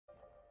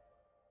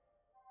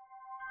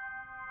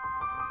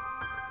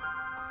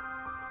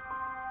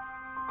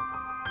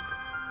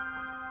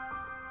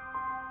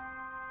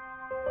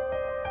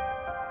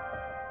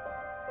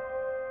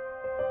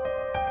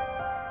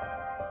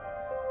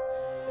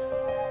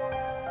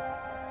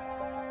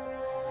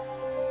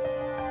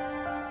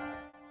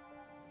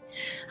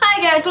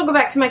guys, welcome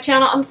back to my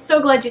channel. I'm so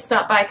glad you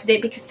stopped by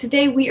today because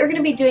today we are going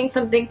to be doing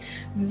something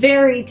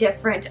very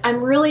different.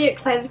 I'm really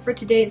excited for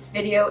today's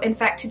video. In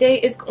fact,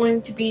 today is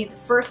going to be the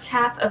first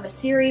half of a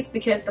series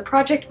because the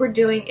project we're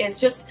doing is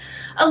just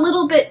a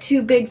little bit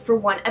too big for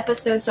one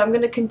episode, so I'm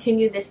going to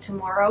continue this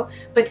tomorrow.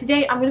 But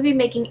today I'm going to be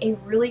making a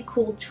really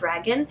cool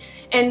dragon,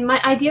 and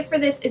my idea for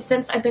this is,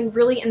 since I've been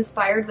really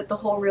inspired with the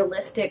whole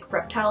realistic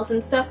reptiles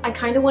and stuff, I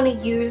kind of want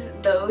to use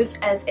those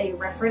as a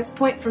reference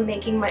point for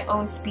making my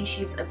own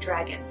species of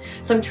dragon.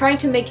 So I'm trying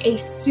to make a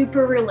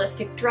super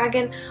realistic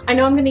dragon. I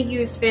know I'm going to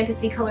use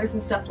fantasy colors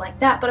and stuff like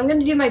that, but I'm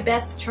going to do my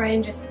best to try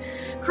and just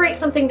create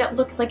something that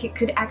looks like it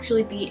could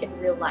actually be in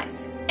real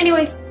life.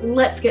 Anyways,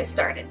 let's get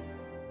started.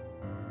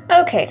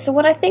 Okay, so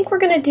what I think we're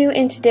going to do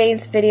in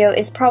today's video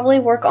is probably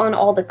work on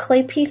all the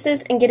clay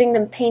pieces and getting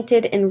them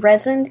painted and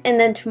resined, and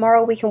then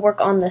tomorrow we can work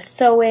on the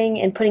sewing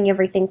and putting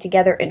everything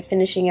together and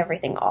finishing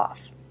everything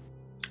off.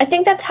 I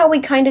think that's how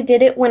we kind of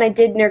did it when I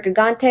did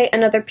Nergigante,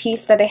 another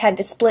piece that I had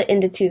to split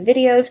into two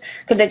videos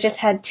because it just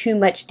had too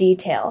much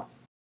detail.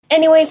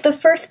 Anyways, the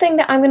first thing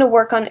that I'm going to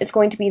work on is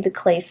going to be the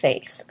clay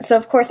face. So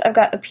of course I've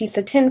got a piece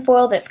of tin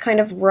foil that's kind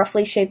of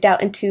roughly shaped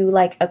out into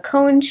like a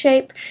cone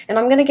shape, and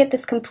I'm going to get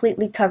this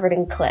completely covered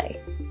in clay.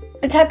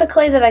 The type of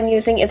clay that I'm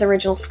using is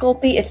Original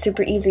Sculpey. It's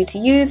super easy to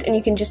use and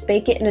you can just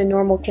bake it in a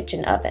normal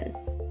kitchen oven.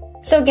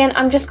 So again,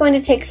 I'm just going to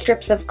take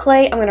strips of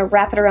clay, I'm going to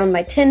wrap it around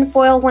my tin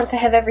foil. Once I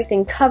have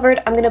everything covered,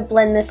 I'm going to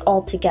blend this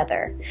all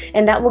together,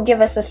 and that will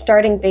give us a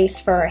starting base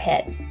for our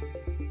head.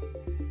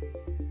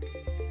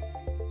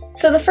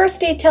 So the first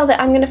detail that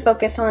I'm going to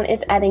focus on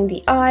is adding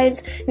the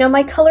eyes. Now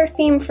my color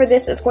theme for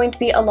this is going to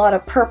be a lot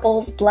of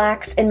purples,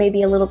 blacks, and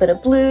maybe a little bit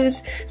of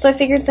blues. So I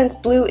figured since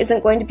blue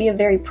isn't going to be a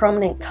very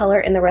prominent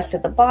color in the rest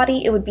of the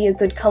body, it would be a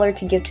good color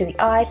to give to the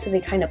eyes so they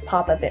kind of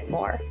pop a bit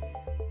more.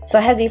 So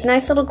I have these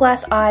nice little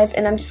glass eyes,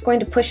 and I'm just going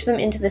to push them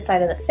into the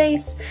side of the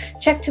face,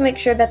 check to make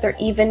sure that they're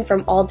even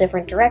from all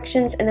different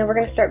directions, and then we're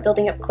going to start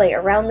building up clay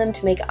around them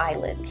to make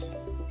eyelids.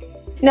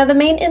 Now the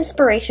main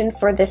inspiration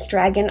for this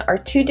dragon are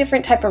two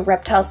different type of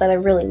reptiles that I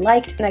really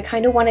liked, and I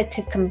kind of wanted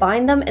to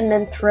combine them and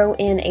then throw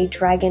in a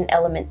dragon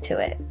element to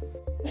it.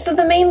 So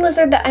the main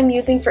lizard that I'm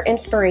using for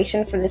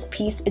inspiration for this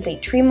piece is a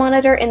tree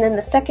monitor, and then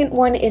the second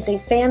one is a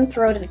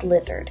fan-throated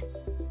lizard.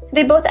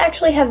 They both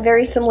actually have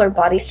very similar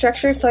body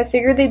structures, so I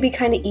figured they'd be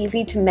kind of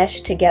easy to mesh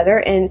together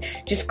and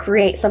just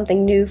create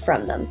something new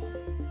from them.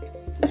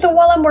 So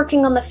while I'm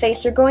working on the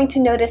face, you're going to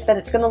notice that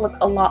it's going to look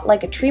a lot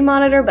like a tree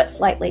monitor but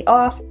slightly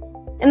off,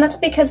 and that's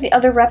because the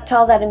other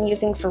reptile that I'm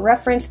using for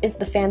reference is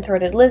the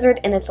fan-throated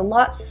lizard, and it's a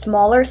lot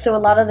smaller, so a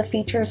lot of the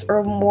features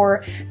are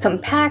more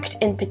compact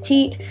and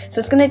petite, so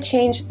it's going to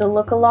change the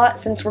look a lot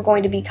since we're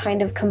going to be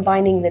kind of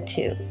combining the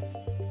two.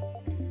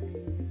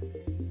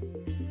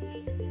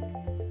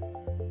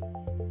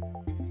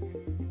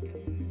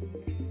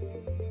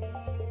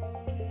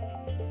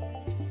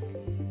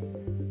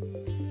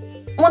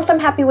 Once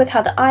I'm happy with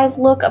how the eyes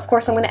look, of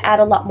course I'm going to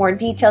add a lot more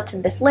detail to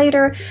this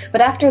later,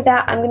 but after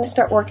that I'm going to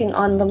start working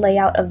on the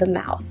layout of the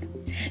mouth.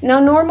 Now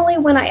normally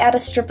when I add a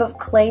strip of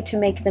clay to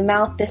make the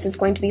mouth, this is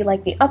going to be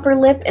like the upper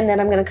lip, and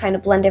then I'm going to kind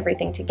of blend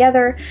everything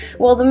together.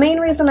 Well, the main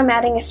reason I'm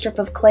adding a strip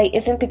of clay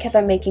isn't because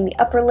I'm making the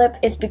upper lip,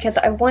 it's because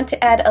I want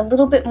to add a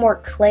little bit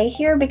more clay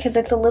here because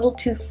it's a little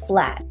too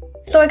flat.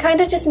 So I kind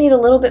of just need a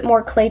little bit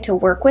more clay to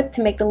work with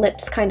to make the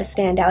lips kind of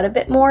stand out a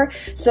bit more.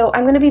 So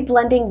I'm going to be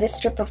blending this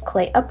strip of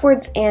clay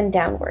upwards and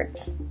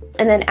downwards.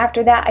 And then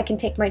after that I can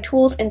take my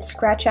tools and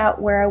scratch out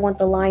where I want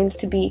the lines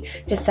to be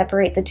to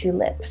separate the two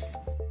lips.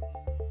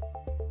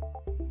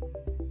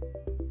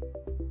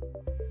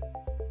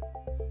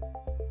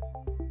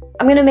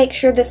 I'm going to make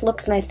sure this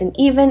looks nice and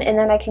even, and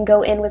then I can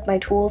go in with my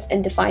tools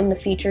and define the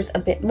features a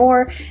bit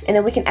more, and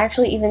then we can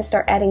actually even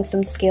start adding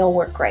some scale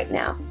work right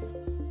now.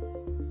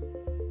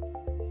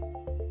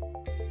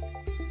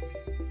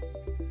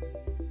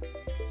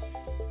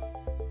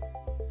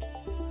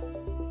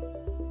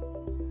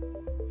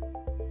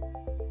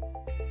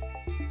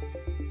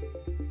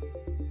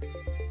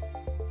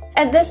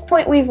 At this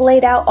point we've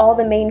laid out all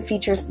the main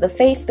features of the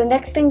face. The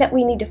next thing that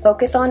we need to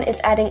focus on is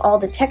adding all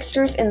the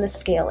textures and the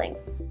scaling.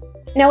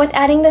 Now with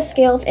adding the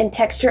scales and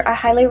texture, I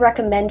highly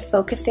recommend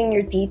focusing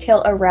your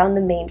detail around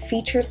the main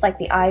features like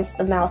the eyes,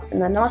 the mouth,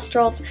 and the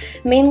nostrils,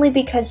 mainly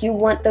because you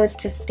want those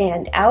to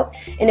stand out,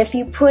 and if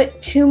you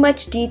put too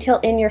much detail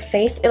in your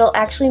face, it'll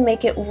actually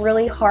make it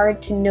really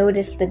hard to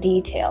notice the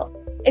detail.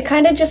 It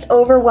kind of just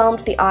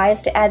overwhelms the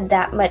eyes to add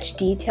that much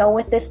detail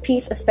with this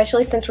piece,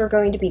 especially since we're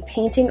going to be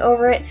painting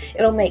over it.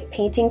 It'll make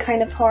painting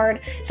kind of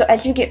hard. So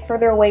as you get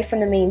further away from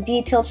the main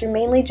details, you're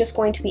mainly just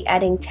going to be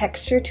adding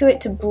texture to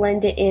it to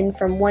blend it in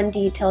from one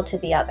detail to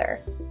the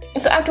other.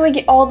 So after we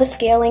get all the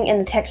scaling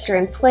and the texture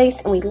in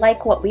place and we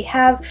like what we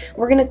have,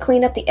 we're going to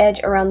clean up the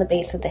edge around the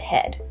base of the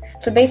head.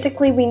 So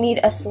basically we need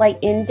a slight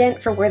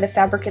indent for where the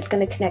fabric is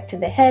going to connect to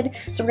the head,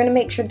 so we're going to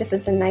make sure this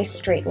is a nice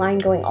straight line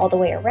going all the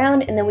way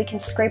around, and then we can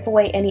scrape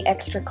away any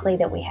extra clay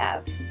that we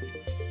have.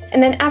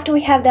 And then after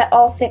we have that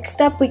all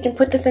fixed up, we can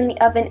put this in the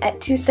oven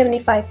at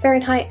 275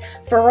 Fahrenheit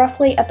for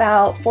roughly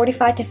about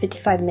 45 to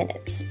 55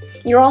 minutes.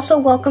 You're also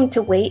welcome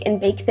to wait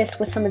and bake this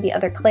with some of the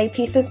other clay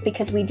pieces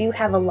because we do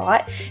have a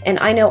lot, and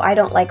I know I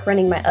don't like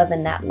running my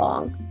oven that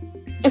long.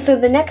 So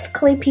the next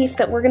clay piece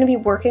that we're going to be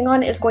working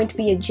on is going to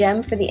be a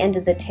gem for the end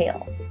of the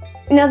tail.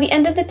 Now the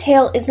end of the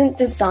tail isn't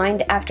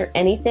designed after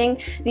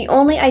anything. The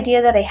only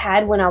idea that I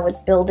had when I was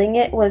building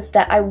it was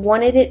that I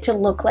wanted it to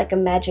look like a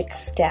magic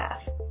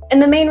staff.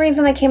 And the main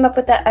reason I came up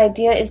with that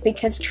idea is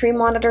because tree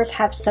monitors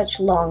have such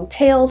long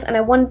tails, and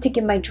I wanted to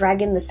give my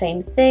dragon the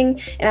same thing,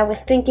 and I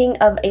was thinking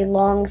of a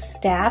long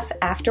staff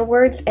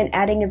afterwards and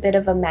adding a bit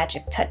of a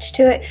magic touch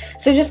to it.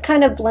 So just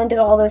kind of blended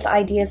all those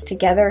ideas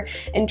together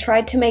and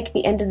tried to make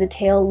the end of the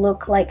tail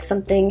look like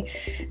something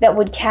that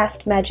would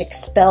cast magic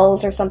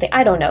spells or something.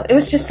 I don't know. It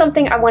was just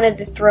something I wanted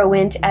to throw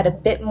in to add a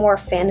bit more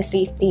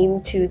fantasy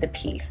theme to the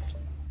piece.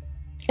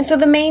 So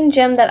the main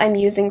gem that I'm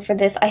using for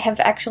this, I have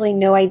actually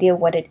no idea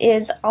what it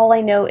is. All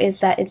I know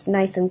is that it's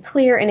nice and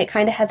clear and it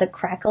kind of has a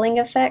crackling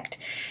effect.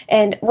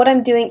 And what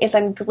I'm doing is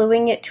I'm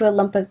gluing it to a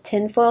lump of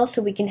tinfoil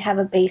so we can have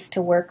a base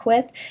to work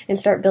with and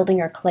start building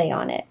our clay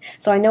on it.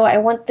 So I know I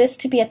want this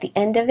to be at the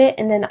end of it,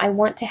 and then I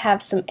want to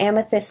have some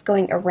amethyst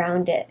going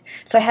around it.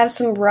 So I have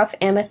some rough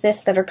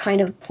amethysts that are kind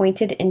of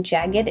pointed and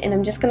jagged, and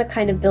I'm just going to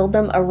kind of build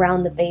them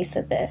around the base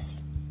of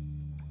this.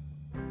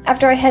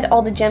 After I had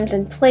all the gems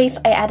in place,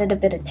 I added a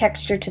bit of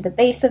texture to the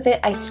base of it,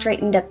 I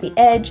straightened up the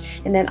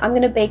edge, and then I'm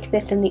going to bake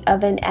this in the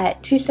oven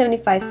at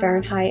 275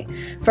 Fahrenheit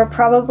for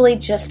probably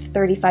just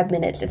 35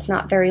 minutes. It's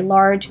not very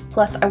large,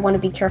 plus I want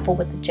to be careful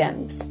with the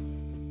gems.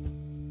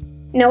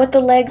 Now with the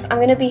legs, I'm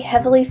going to be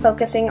heavily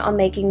focusing on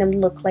making them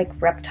look like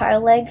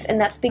reptile legs,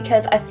 and that's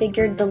because I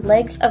figured the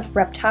legs of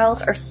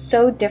reptiles are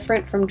so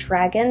different from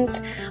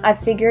dragons. I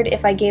figured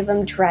if I gave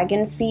them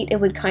dragon feet, it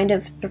would kind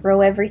of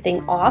throw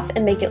everything off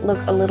and make it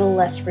look a little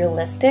less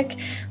realistic.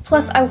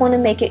 Plus, I want to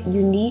make it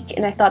unique,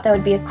 and I thought that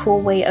would be a cool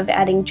way of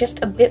adding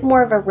just a bit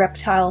more of a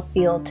reptile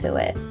feel to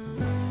it.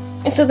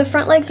 So the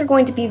front legs are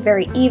going to be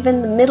very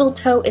even, the middle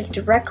toe is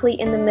directly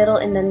in the middle,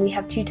 and then we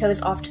have two toes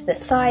off to the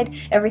side.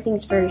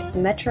 Everything's very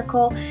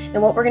symmetrical,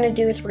 and what we're going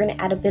to do is we're going to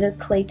add a bit of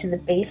clay to the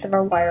base of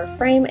our wire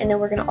frame, and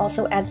then we're going to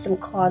also add some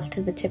claws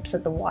to the tips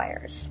of the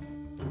wires.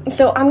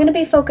 So I'm going to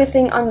be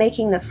focusing on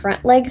making the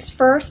front legs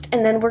first,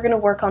 and then we're going to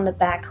work on the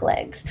back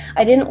legs.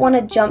 I didn't want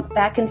to jump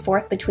back and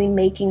forth between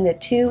making the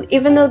two.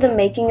 Even though the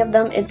making of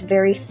them is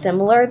very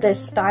similar, the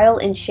style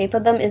and shape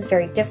of them is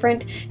very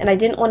different, and I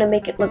didn't want to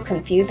make it look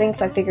confusing,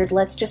 so I figured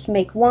let's just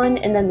make one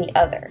and then the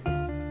other.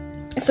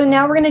 So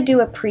now we're going to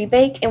do a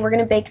pre-bake, and we're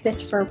going to bake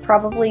this for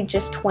probably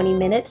just 20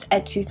 minutes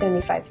at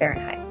 275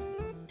 Fahrenheit.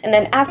 And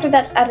then after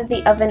that's out of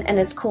the oven and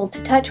is cool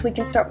to touch, we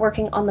can start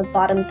working on the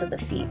bottoms of the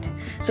feet.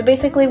 So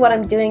basically what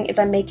I'm doing is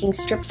I'm making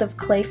strips of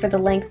clay for the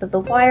length of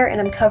the wire,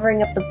 and I'm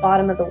covering up the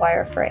bottom of the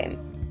wire frame.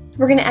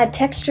 We're going to add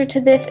texture to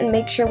this and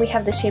make sure we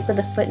have the shape of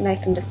the foot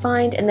nice and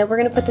defined, and then we're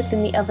going to put this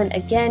in the oven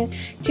again,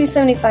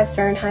 275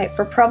 Fahrenheit,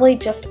 for probably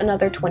just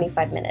another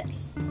 25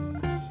 minutes.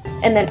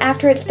 And then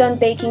after it's done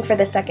baking for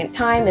the second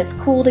time, it's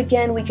cooled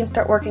again, we can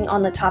start working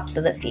on the tops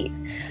of the feet.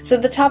 So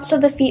the tops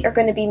of the feet are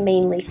going to be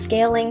mainly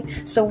scaling,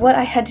 so what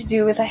I had to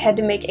do is I had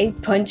to make a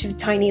bunch of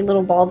tiny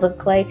little balls of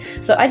clay.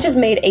 So I just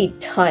made a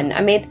ton.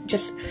 I made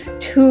just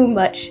too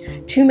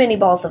many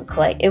balls of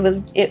clay. It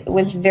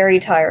was very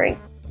tiring.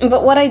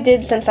 But what I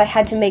did, since I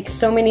had to make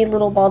so many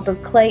little balls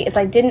of clay, is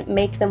I didn't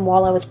make them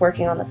while I was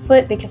working on the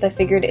foot because I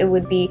figured it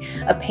would be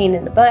a pain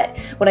in the butt.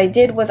 What I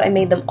did was I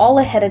made them all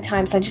ahead of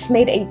time, so I just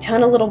made a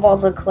ton of little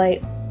balls of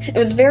clay. It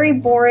was very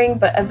boring,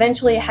 but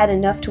eventually I had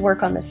enough to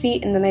work on the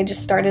feet, and then I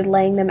just started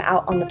laying them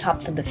out on the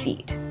tops of the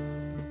feet.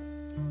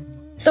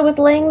 So with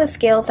laying the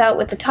scales out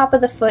with the top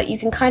of the foot, you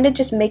can kind of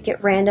just make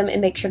it random and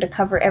make sure to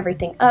cover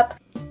everything up.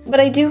 But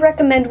I do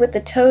recommend with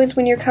the toes,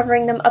 when you're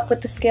covering them up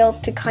with the scales,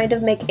 to kind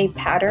of make a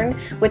pattern.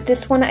 With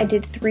this one I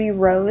did 3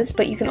 rows,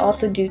 but you can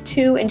also do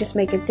 2 and just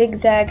make a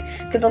zigzag,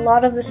 because a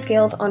lot of the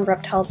scales on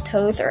reptiles'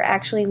 toes are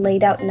actually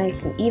laid out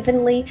nice and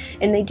evenly,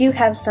 and they do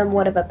have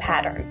somewhat of a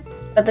pattern.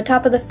 But the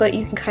top of the foot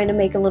you can kind of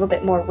make a little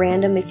bit more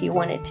random if you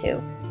wanted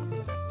to.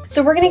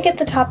 So we're going to get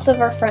the tops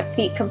of our front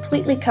feet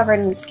completely covered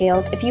in the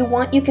scales. If you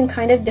want, you can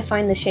kind of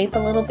define the shape a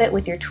little bit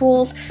with your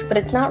tools, but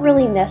it's not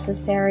really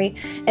necessary.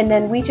 And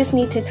then we just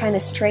need to kind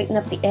of straighten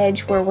up the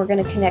edge where we're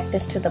going to connect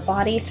this to the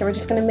body. So we're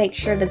just going to make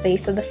sure the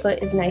base of the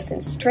foot is nice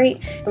and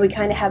straight, and we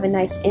kind of have a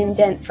nice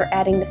indent for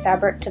adding the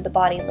fabric to the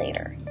body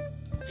later.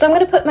 So I'm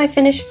going to put my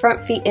finished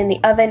front feet in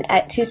the oven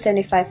at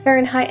 275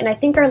 Fahrenheit, and I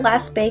think our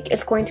last bake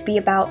is going to be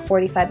about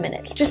 45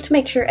 minutes, just to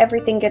make sure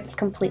everything gets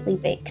completely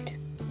baked.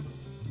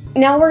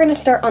 Now we're going to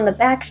start on the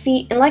back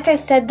feet, and like I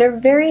said, they're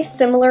very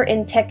similar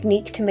in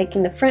technique to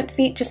making the front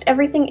feet, just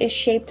everything is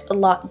shaped a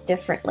lot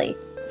differently.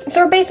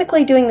 So we're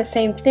basically doing the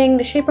same thing.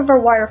 The shape of our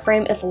wire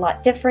frame is a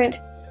lot different.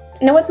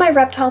 Now with my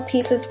reptile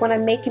pieces, when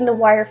I'm making the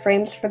wire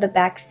frames for the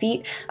back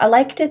feet, I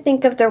like to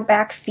think of their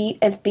back feet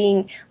as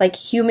being like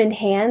human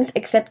hands,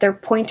 except their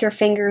pointer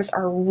fingers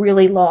are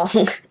really long.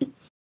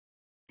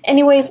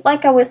 Anyways,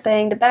 like I was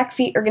saying, the back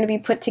feet are going to be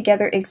put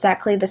together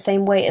exactly the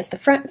same way as the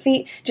front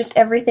feet, just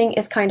everything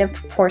is kind of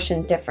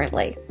proportioned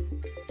differently.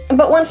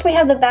 But once we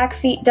have the back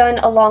feet done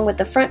along with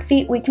the front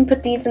feet, we can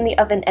put these in the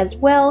oven as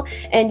well,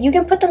 and you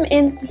can put them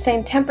in the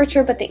same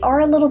temperature, but they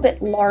are a little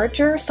bit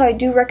larger, so I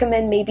do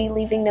recommend maybe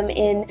leaving them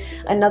in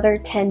another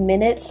 10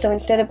 minutes. So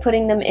instead of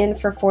putting them in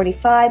for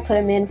 45, put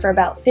them in for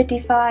about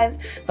 55,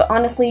 but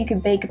honestly you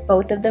could bake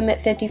both of them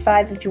at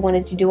 55 if you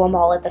wanted to do them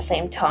all at the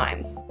same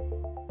time.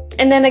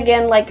 And then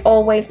again, like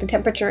always, the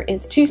temperature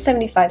is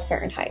 275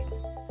 Fahrenheit.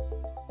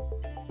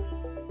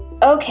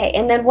 Okay,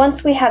 and then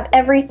once we have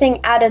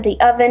everything out of the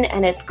oven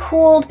and it's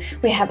cooled,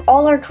 we have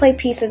all our clay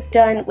pieces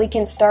done, we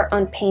can start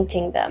on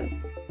painting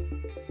them.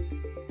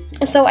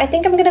 So I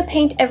think I'm going to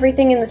paint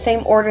everything in the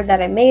same order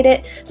that I made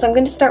it. So I'm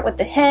going to start with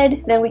the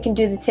head, then we can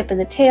do the tip of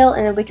the tail,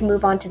 and then we can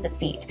move on to the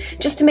feet,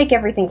 just to make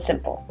everything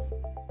simple.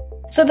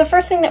 So the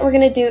first thing that we're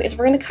going to do is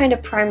we're going to kind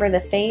of primer the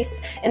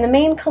face, and the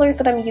main colors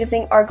that I'm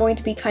using are going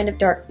to be kind of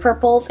dark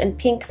purples and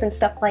pinks and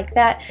stuff like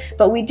that,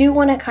 but we do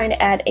want to kind of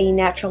add a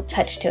natural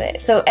touch to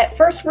it. So at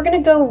first we're going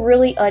to go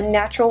really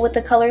unnatural with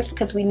the colors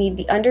because we need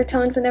the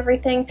undertones and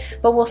everything,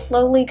 but we'll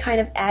slowly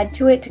kind of add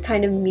to it to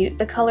kind of mute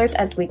the colors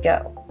as we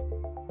go.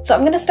 So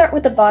I'm going to start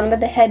with the bottom of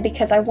the head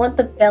because I want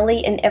the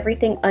belly and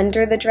everything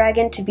under the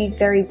dragon to be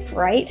very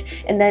bright,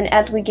 and then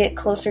as we get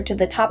closer to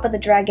the top of the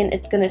dragon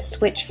it's going to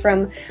switch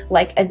from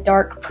like a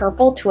dark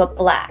purple to a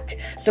black.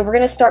 So we're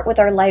going to start with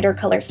our lighter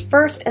colors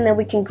first, and then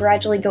we can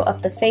gradually go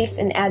up the face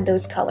and add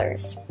those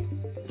colors.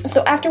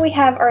 So after we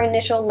have our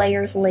initial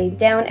layers laid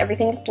down,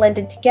 everything's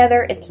blended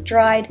together, it's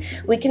dried,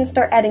 we can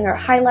start adding our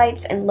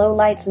highlights and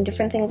lowlights and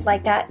different things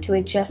like that to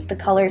adjust the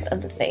colors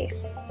of the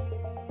face.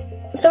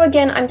 So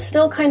again, I'm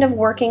still kind of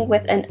working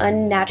with an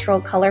unnatural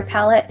color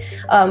palette.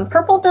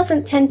 Purple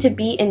doesn't tend to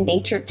be in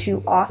nature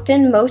too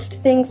often.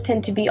 Most things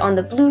tend to be on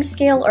the blue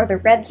scale or the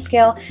red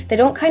scale. They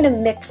don't kind of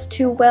mix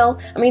too well.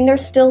 I mean,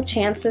 there's still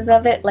chances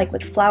of it, like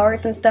with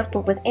flowers and stuff,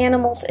 but with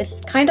animals,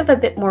 it's kind of a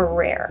bit more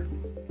rare.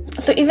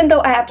 So even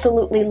though I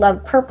absolutely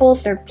love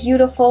purples, they're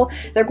beautiful,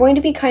 they're going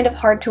to be kind of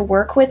hard to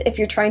work with if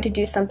you're trying to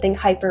do something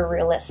hyper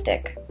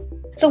realistic.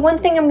 So one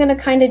thing I'm going to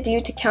kind of do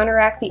to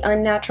counteract the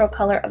unnatural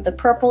color of the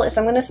purple is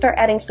I'm going to start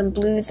adding some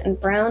blues and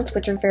browns,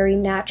 which are very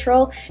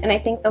natural, and I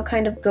think they'll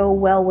kind of go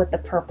well with the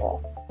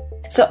purple.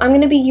 So I'm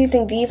going to be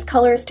using these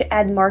colors to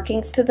add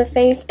markings to the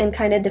face and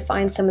kind of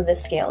define some of the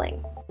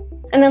scaling.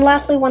 And then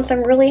lastly, once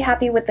I'm really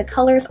happy with the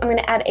colors, I'm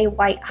going to add a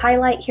white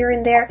highlight here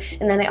and there,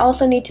 and then I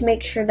also need to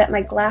make sure that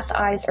my glass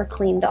eyes are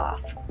cleaned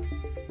off.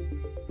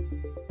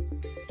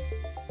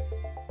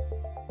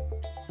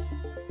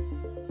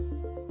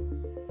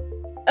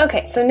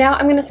 Okay, so now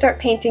I'm going to start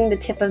painting the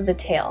tip of the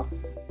tail.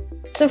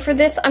 So for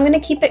this, I'm going to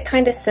keep it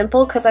kind of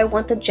simple because I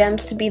want the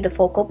gems to be the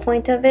focal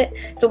point of it.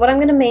 So what I'm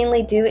going to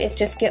mainly do is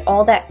just get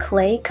all that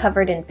clay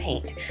covered in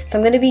paint. So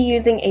I'm going to be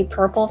using a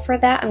purple for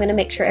that. I'm going to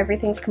make sure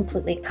everything's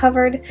completely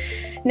covered.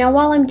 Now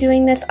while I'm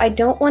doing this, I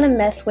don't want to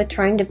mess with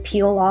trying to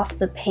peel off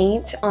the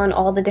paint on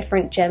all the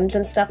different gems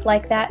and stuff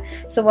like that.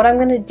 So what I'm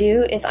going to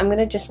do is I'm going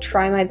to just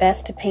try my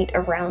best to paint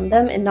around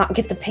them and not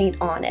get the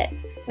paint on it.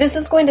 This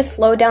is going to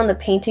slow down the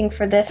painting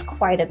for this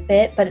quite a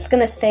bit, but it's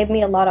going to save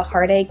me a lot of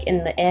heartache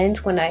in the end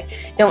when I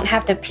don't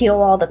have to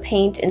peel all the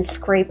paint and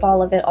scrape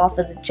all of it off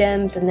of the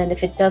gems, and then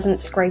if it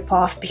doesn't scrape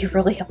off, be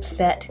really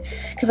upset,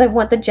 because I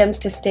want the gems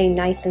to stay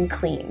nice and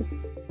clean.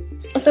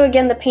 So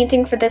again, the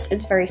painting for this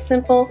is very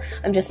simple.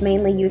 I'm just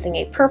mainly using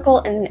a purple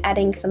and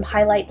adding some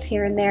highlights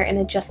here and there and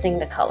adjusting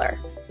the color.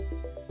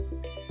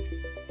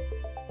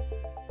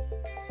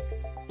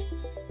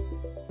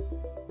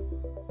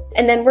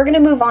 And then we're going to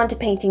move on to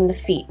painting the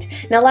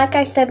feet. Now like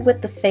I said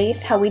with the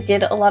face, how we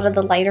did a lot of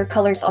the lighter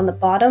colors on the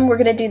bottom, we're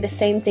going to do the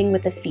same thing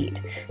with the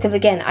feet. Because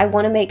again, I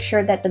want to make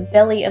sure that the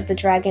belly of the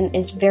dragon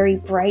is very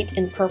bright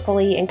and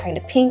purpley and kind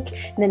of pink,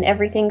 and then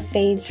everything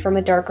fades from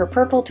a darker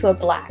purple to a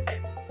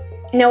black.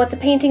 Now with the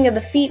painting of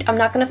the feet, I'm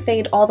not going to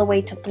fade all the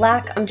way to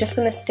black, I'm just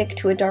going to stick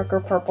to a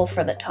darker purple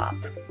for the top.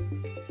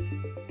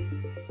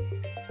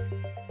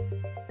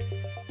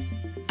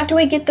 After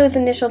we get those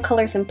initial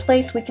colors in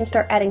place, we can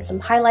start adding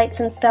some highlights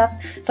and stuff.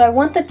 So I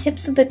want the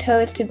tips of the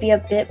toes to be a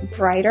bit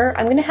brighter.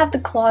 I'm going to have the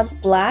claws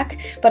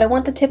black, but I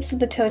want the tips of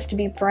the toes to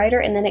be brighter,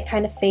 and then it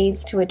kind of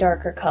fades to a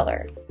darker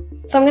color.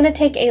 So I'm going to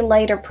take a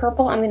lighter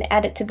purple, I'm going to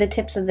add it to the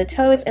tips of the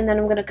toes, and then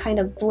I'm going to kind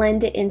of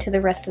blend it into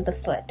the rest of the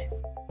foot.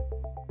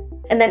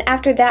 And then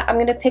after that, I'm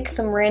going to pick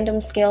some random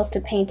scales to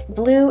paint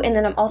blue, and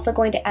then I'm also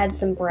going to add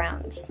some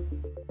browns.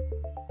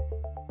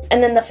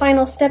 And then the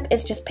final step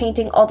is just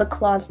painting all the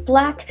claws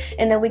black,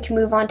 and then we can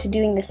move on to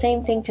doing the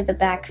same thing to the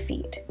back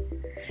feet.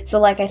 So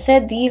like I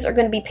said, these are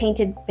going to be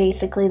painted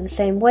basically the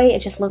same way, it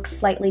just looks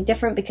slightly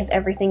different because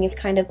everything is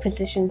kind of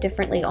positioned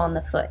differently on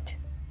the foot.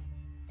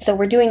 So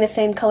we're doing the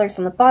same colors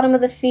on the bottom of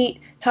the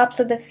feet,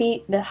 tops of the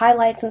feet, the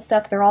highlights and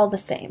stuff, they're all the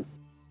same.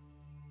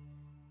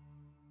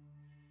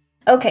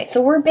 Okay,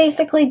 so we're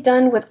basically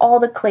done with all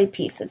the clay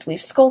pieces. We've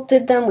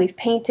sculpted them, we've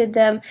painted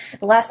them.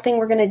 The last thing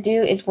we're going to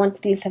do is once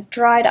these have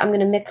dried, I'm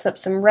going to mix up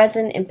some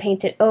resin and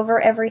paint it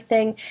over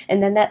everything,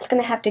 and then that's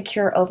going to have to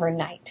cure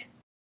overnight.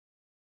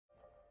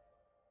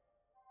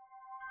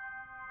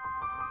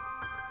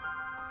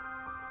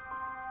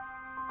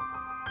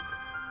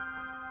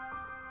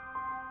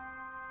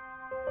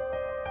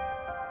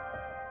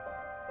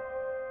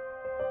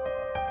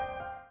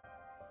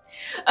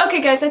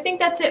 Okay guys, I think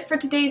that's it for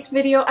today's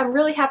video. I'm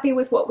really happy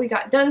with what we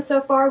got done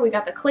so far. We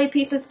got the clay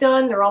pieces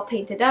done, they're all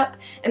painted up,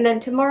 and then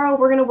tomorrow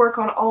we're going to work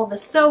on all the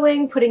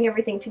sewing, putting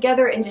everything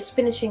together, and just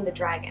finishing the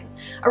dragon.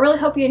 I really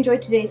hope you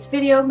enjoyed today's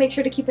video. Make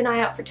sure to keep an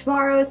eye out for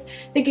tomorrow's.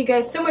 Thank you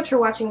guys so much for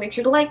watching. Make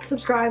sure to like,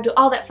 subscribe, do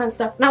all that fun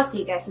stuff, and I'll see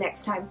you guys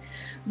next time.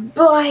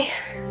 Bye!